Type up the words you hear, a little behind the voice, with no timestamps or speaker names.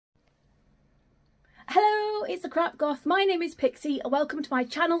Hello, it's the Crap Goth. My name is Pixie and welcome to my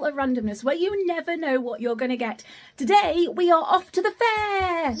channel of randomness where you never know what you're going to get. Today we are off to the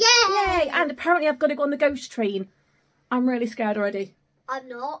fair! Yay! And apparently I've got to go on the ghost train. I'm really scared already. I'm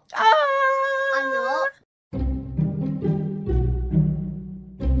not. Ah! I'm not.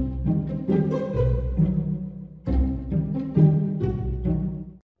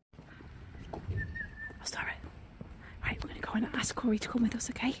 Oh, sorry. Right, we're going to go and ask Kori to come with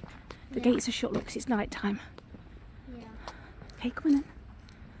us, okay? The gates are shut, look, 'cause it's night time. Yeah. Okay, come on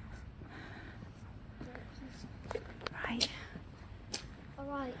then. Right.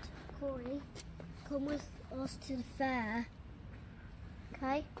 Alright, Kori, come with us to the fair.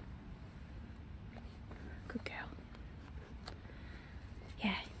 Okay? Good girl.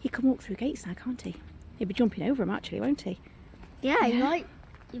 Yeah, he can walk through gates now, can't he? He'll be jumping over them actually, won't he? Yeah,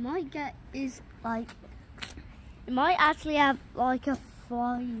 he might get his, like, he might actually have, like, a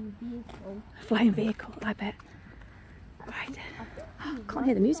flying vehicle. A flying vehicle, I bet. Right. Oh, can't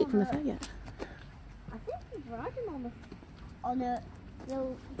hear the music from the fair yet. I think he's riding on a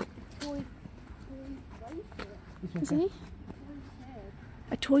little toy spaceship. Is he?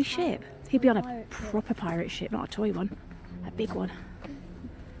 A toy ship? He'd be on a proper pirate ship, not a toy one. A big one.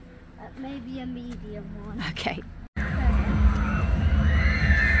 Maybe a medium one. Okay.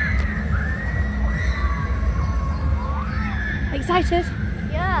 Excited?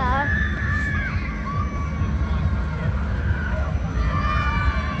 Yeah.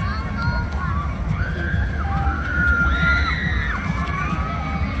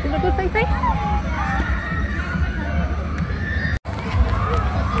 Is that good, Fifi?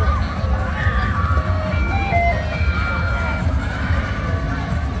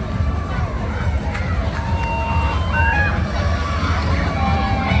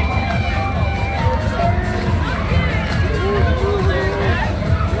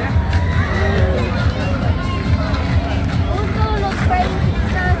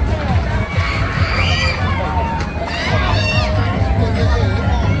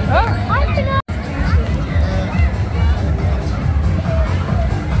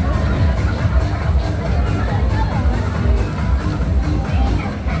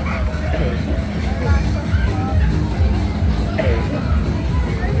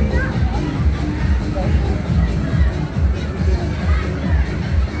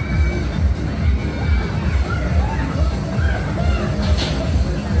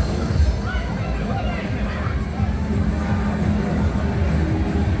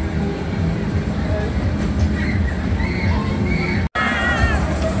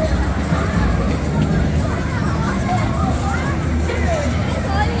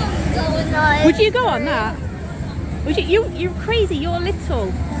 Would you go on that? Would you? You're crazy. You're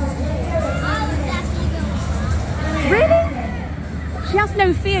little. Really? She has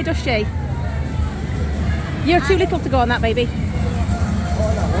no fear, does she? You're too little to go on that, baby.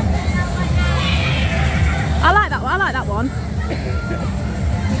 I like that one. I like that one.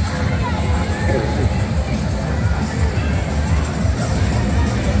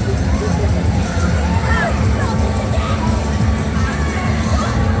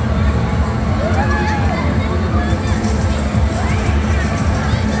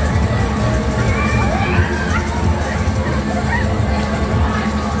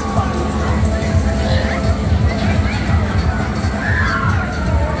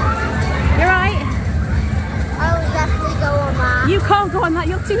 You can't go on that,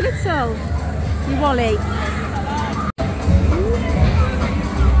 you're too little. You Wally. Oh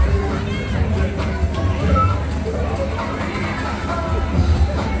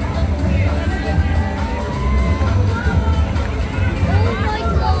my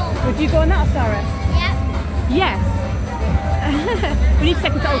God. Would you go on that, Sarah? Yep. Yes. We need to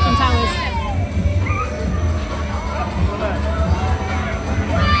take them to Alton Towers.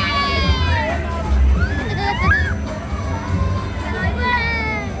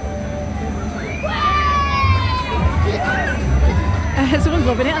 Someone's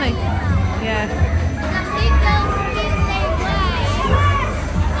rubbing it, aren't they? Yeah.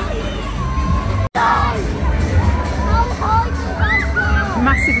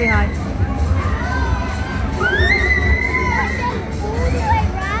 Massively high.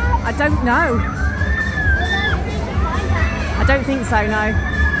 I don't know. I don't think so, no.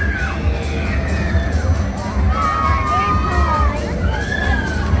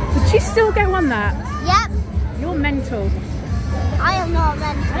 Would you still go on that? Yep. You're mental. I am not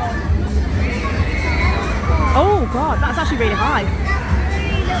mental. Oh God, that's actually really high.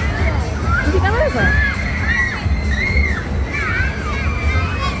 Would you go over?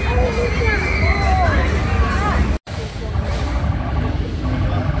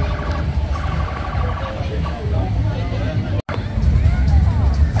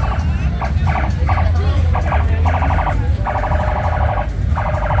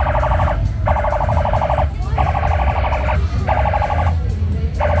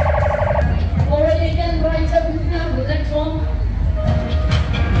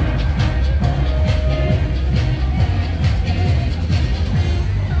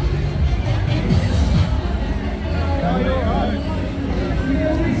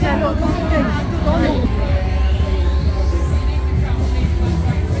 Yeah, look. Go on.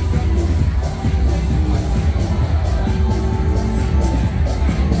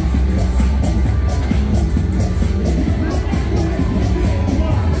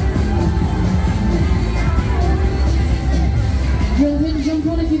 Jump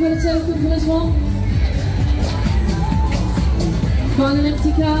on if you've got a token for this one. Find an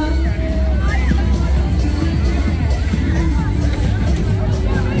empty car.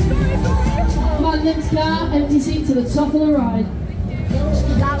 Find an empty car, empty seat to the top of the ride.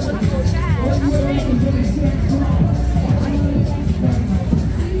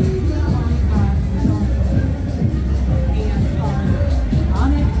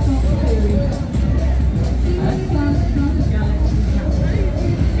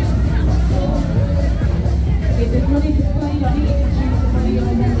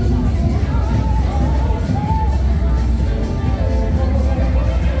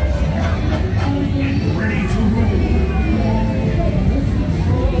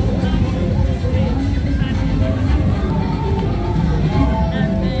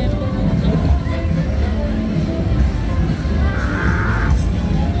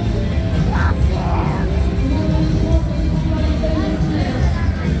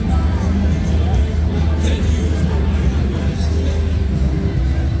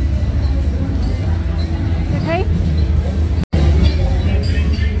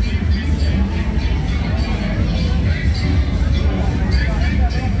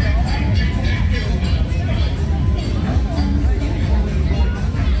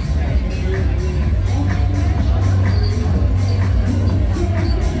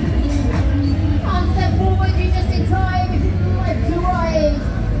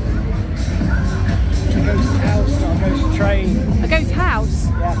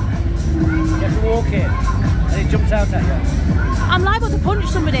 Jumps out at you. I'm liable to punch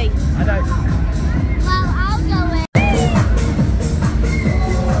somebody. I know. Well, I'll go in.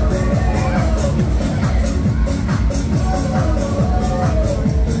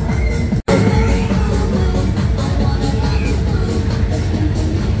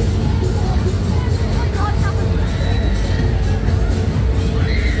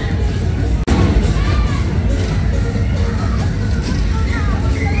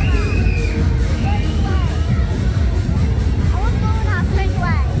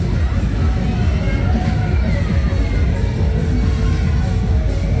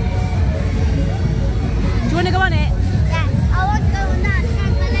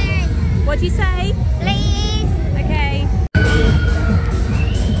 What do you say? Please. Okay.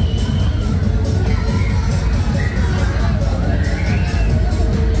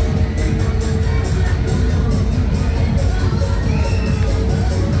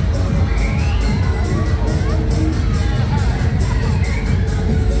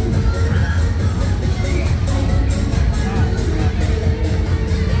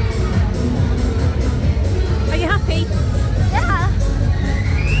 Are you happy? Yeah.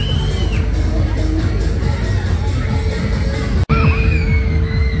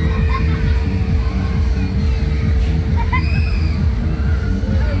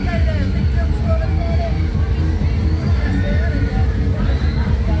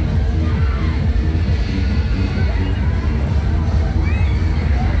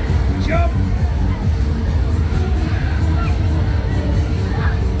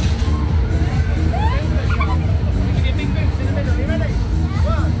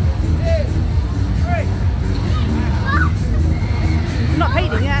 Not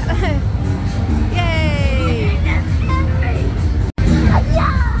paid it yet. Yay!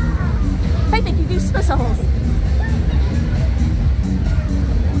 Hey, think you do somersaults.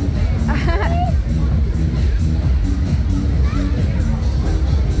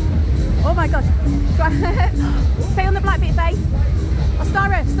 Oh my gosh. Stay on the black bit, Faye. Oh,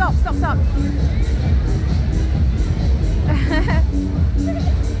 Stara, stop, stop, stop.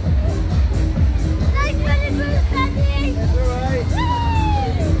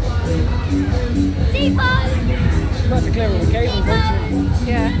 About to clear all the cables, don't you?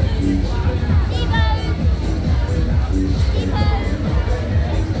 Yeah.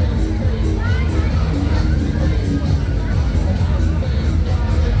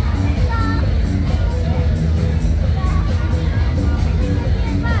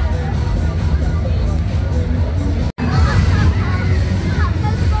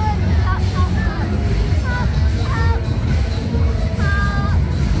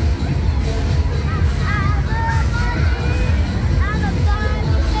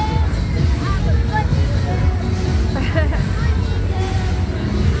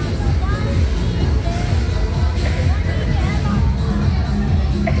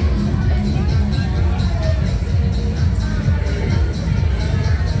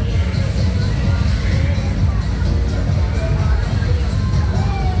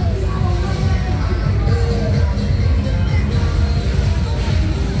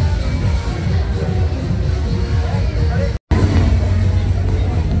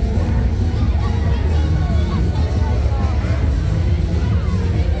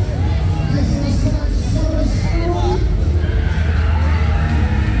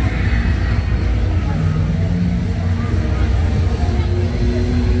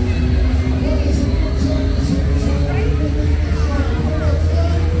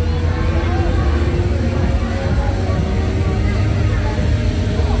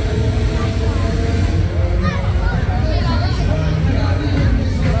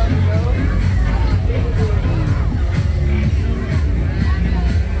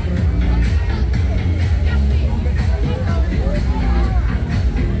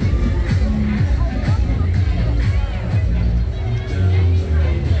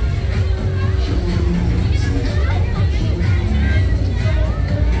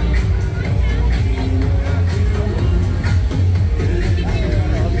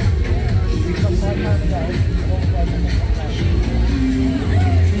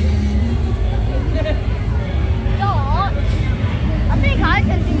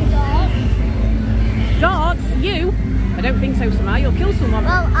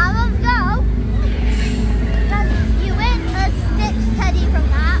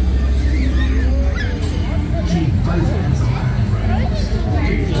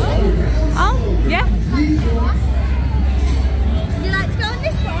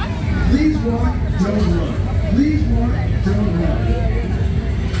 walk, don't run. Please walk, don't run.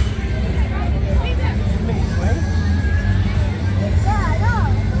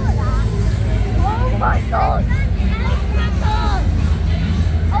 Oh my god!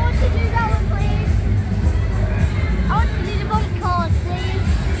 I want to do that one, please. I want to do the bump cars, please.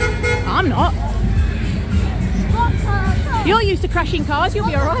 I'm not. What car? You're used to crashing cars, you'll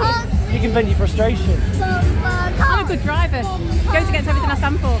be alright. You can vent your frustration. I'm a good driver. Goes against everything I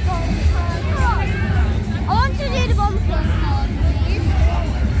stand for. I want to do the bumper car, please.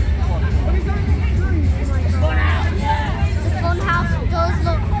 The fun house does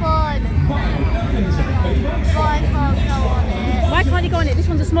look fun. But I can't go on it. Why can't you go on it? This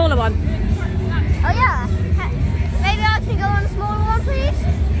one's a smaller one. Oh yeah. Maybe I can go on a smaller one, please.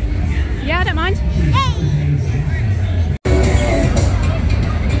 Yeah, I don't mind. Hey!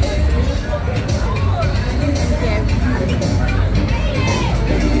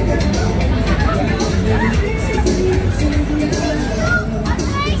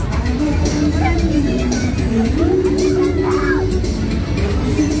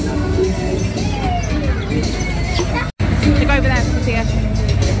 To go over there to see her.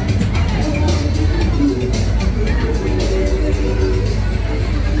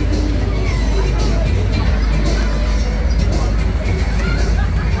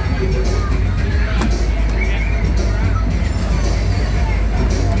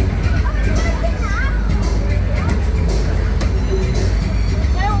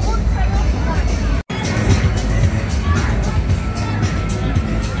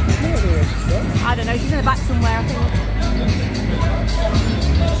 I don't know, she's in the back somewhere, I think.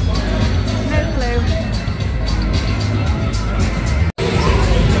 No clue.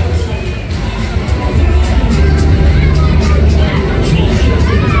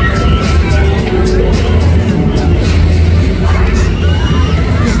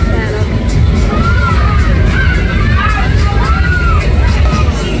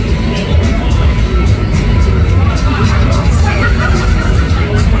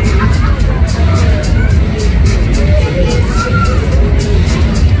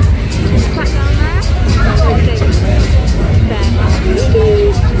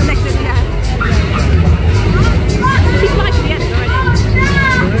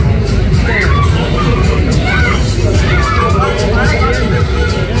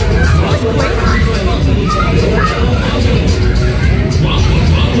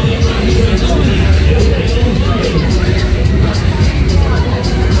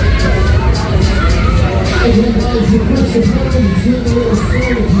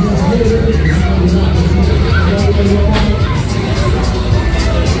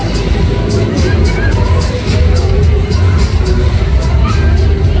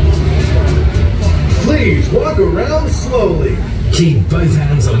 Please walk around slowly. Keep both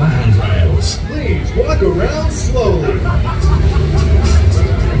hands on the handrails. Please walk around slowly.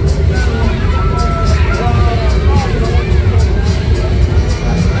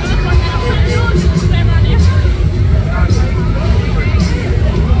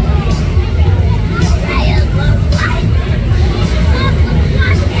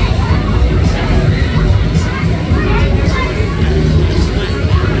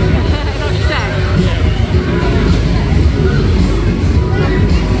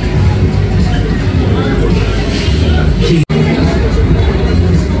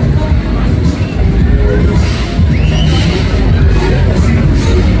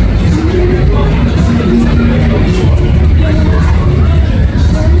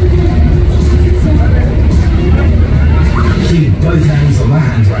 Both hands on the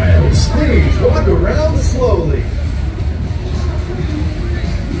handrails. Please walk around slowly.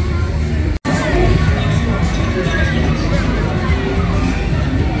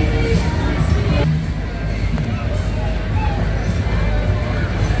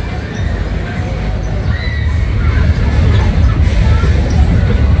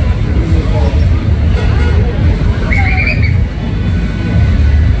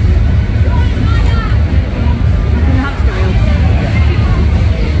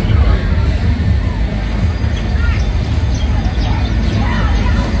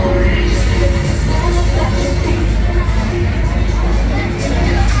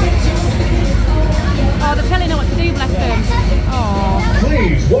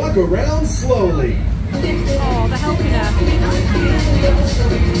 Please walk around slowly. Oh, they're helping her.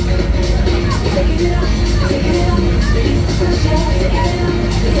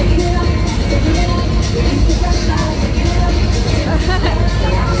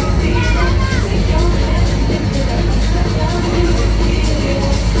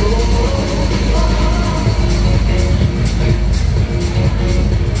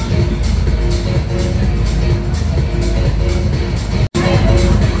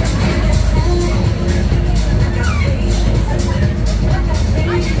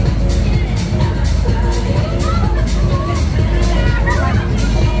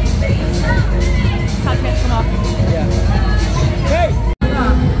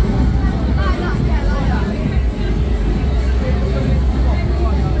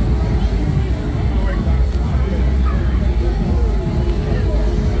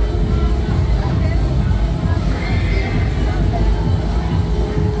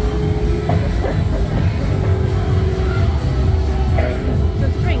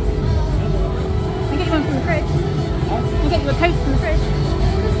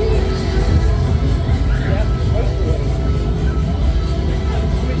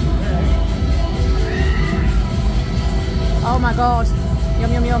 God.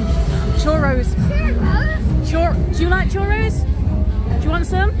 Yum, yum, yum. Churros. Churros? Do you like churros? Do you want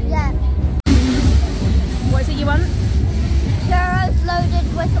some? Yeah. What is it you want? Churros loaded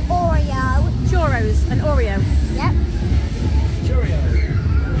with Oreo. Churros and Oreo. Yep.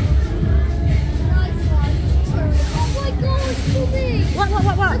 Nice one. Churros. Oh my God, it's so big. What? Look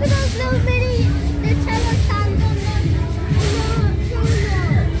at those little mini Nutella cans on the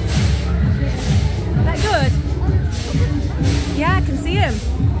churros. That good? Yeah, I can see him.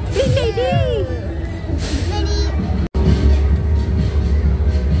 Mini.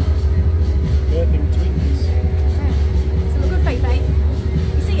 Birthing twins. So look good, Faye.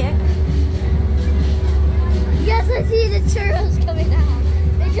 You see it? Yes, I see the churros coming out.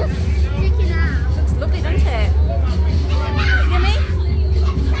 They're just sticking out. Looks lovely, doesn't it? Yummy?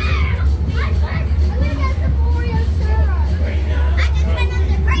 I'm gonna get some Oreo churros. I just went on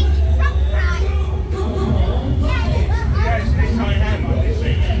the crazy surprise.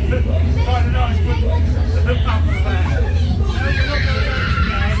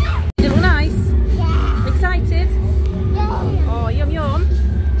 It look nice? Yeah. Excited? Yeah. Oh, yum yum.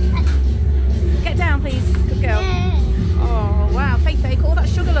 Get down, please. Good girl. Yeah. Oh, wow. Faye, call that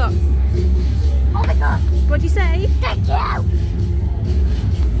sugar look. Oh my God. What'd you say? Thank you.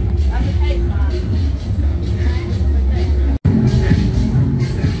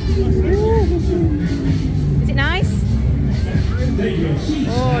 Is it nice?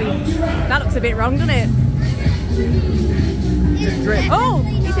 Oh, that looks a bit wrong, doesn't it? Oh,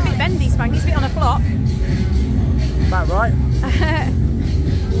 it's a bit bendy, Spank. It's a bit on a flop. About right.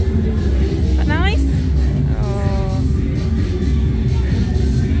 Is that nice? Oh.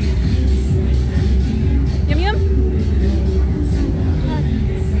 Yum yum?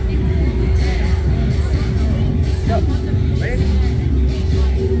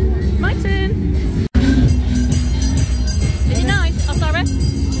 My turn. Is it nice? Oh, sorry.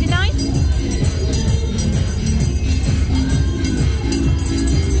 Is it nice?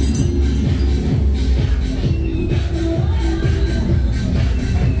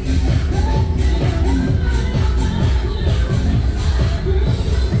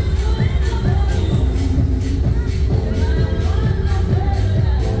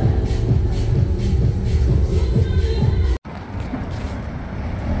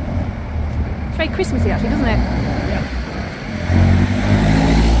 It's very Christmassy actually, doesn't it?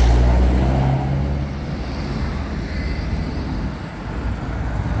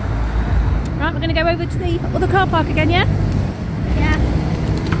 Right, we're going to go over to the other car park again, yeah? Yeah.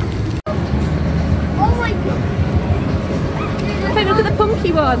 Oh my God. Hey, look at the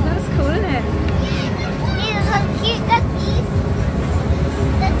punky one. That's cool, isn't it? These are so cute. Duckies.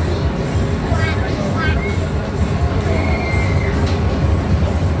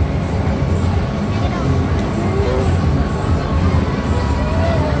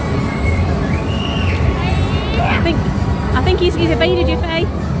 I think he's evaded you, Faye.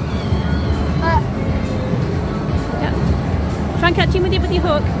 Yeah. Try and catch him with your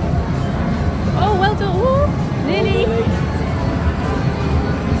hook. Oh, well done. Ooh, nearly.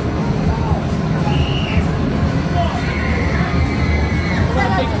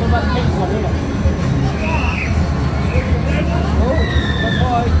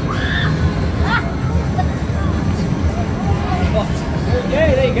 Yeah,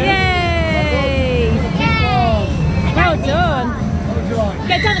 there you go. Yay! Well done.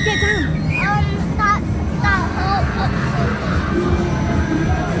 Get down, get down.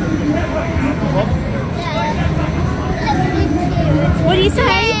 What do you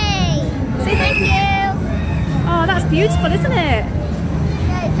say? Yay. Say Thank you. Oh, that's beautiful, isn't it?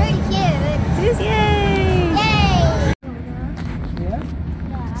 Yeah, it's very cute. It is, yay! Yay. Yeah.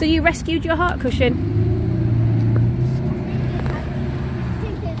 So you rescued your heart cushion? I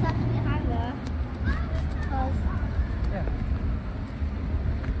think it's actually a hanger.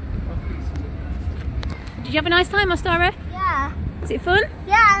 Did you have a nice time, Ostara? Yeah. Was it fun?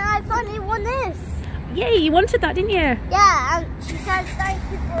 Yeah, and I finally won this. Yay, you wanted that, didn't you? Yeah, and she said thank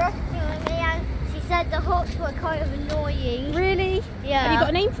you for rescuing me, and she said the hooks were kind of annoying. Really? Yeah. Have you got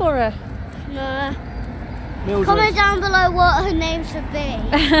a name for her? No. Mildred. Comment down below what her name should be.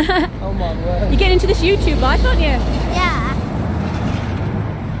 Oh my word. You're getting into this YouTube life, aren't you? Yeah.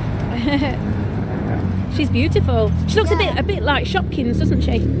 She's beautiful. She looks Yeah. a bit like Shopkins, doesn't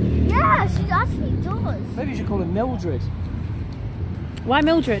she? Yeah, she actually does. Maybe you should call her Mildred. Why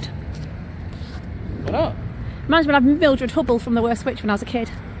Mildred? Why not? Reminds me of Mildred Hubble from The Worst Witch when I was a kid.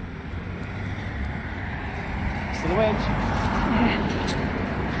 Still a wedge.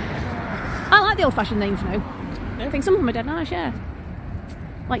 I like the old-fashioned names now. I think some of them are dead nice, yeah.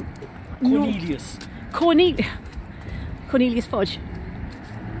 Like Cornelius. Cornelius Fudge.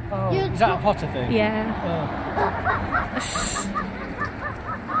 Oh, is that a Potter thing? Yeah.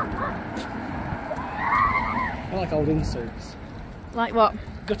 I like old inserts. Like what?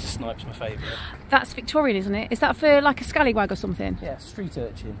 Gutter snipe's my favourite. That's Victorian, isn't it? Is that for like a scallywag or something? Yeah, street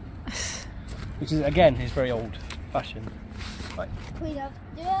urchin. Which is, again, is very old fashioned. Right. Queen of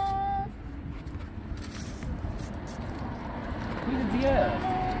the Earth. Queen of the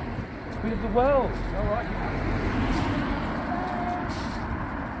Earth. Queen of the world. Alright.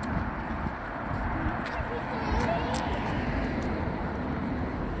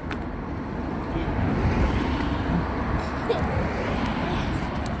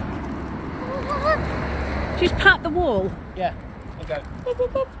 Just pat the wall. Yeah, I'll go.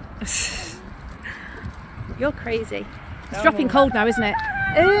 You're crazy. It's dropping cold now, isn't it?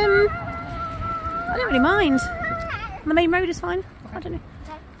 I don't really mind. The main road is fine. I don't know.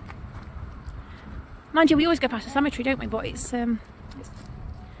 Mind you, we always go past the cemetery, don't we? But it's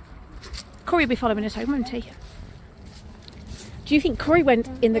Kori will be following us home, won't he? Do you think Kori went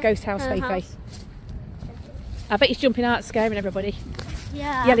in the ghost house, Faye? I bet he's jumping out, scaring everybody.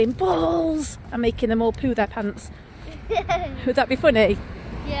 Yeah. Yelling balls and making them all poo their pants. Would that be funny?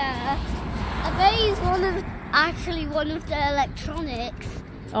 Yeah. I bet he's actually one of the electronics.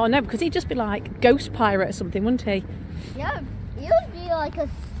 Oh no, because he'd just be like ghost pirate or something, wouldn't he? Yeah, he would be like a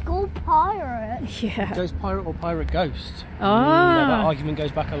school pirate. Yeah. Ghost pirate or pirate ghost? Ah. That argument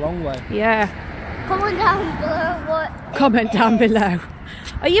goes back a long way. Yeah. Comment down below what. Comment down below.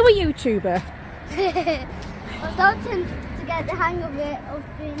 Are you a YouTuber? I'm starting to get the hang of it, of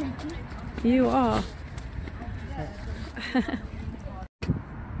being You are.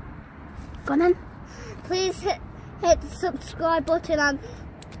 Go on then. Please hit the subscribe button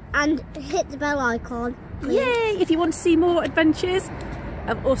and hit the bell icon. Please. Yay! If you want to see more adventures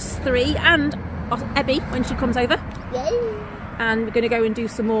of us three and Ebby when she comes over. Yay! And we're going to go and do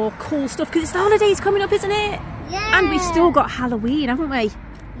some more cool stuff because it's the holidays coming up, isn't it? Yeah! And we've still got Halloween, haven't we?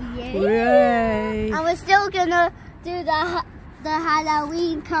 Yay! And we're still gonna do the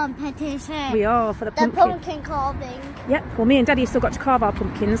Halloween competition. We are, for the The pumpkin. pumpkin carving. Yep, well me and Daddy have still got to carve our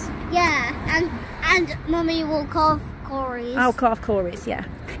pumpkins. Yeah, and Mummy will carve Kori's. I'll carve Kori's, yeah.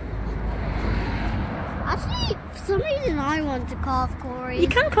 Actually, for some reason I want to carve Kori's. You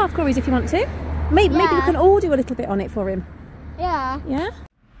can carve Kori's if you want to. Maybe we can all do a little bit on it for him. Yeah. Yeah?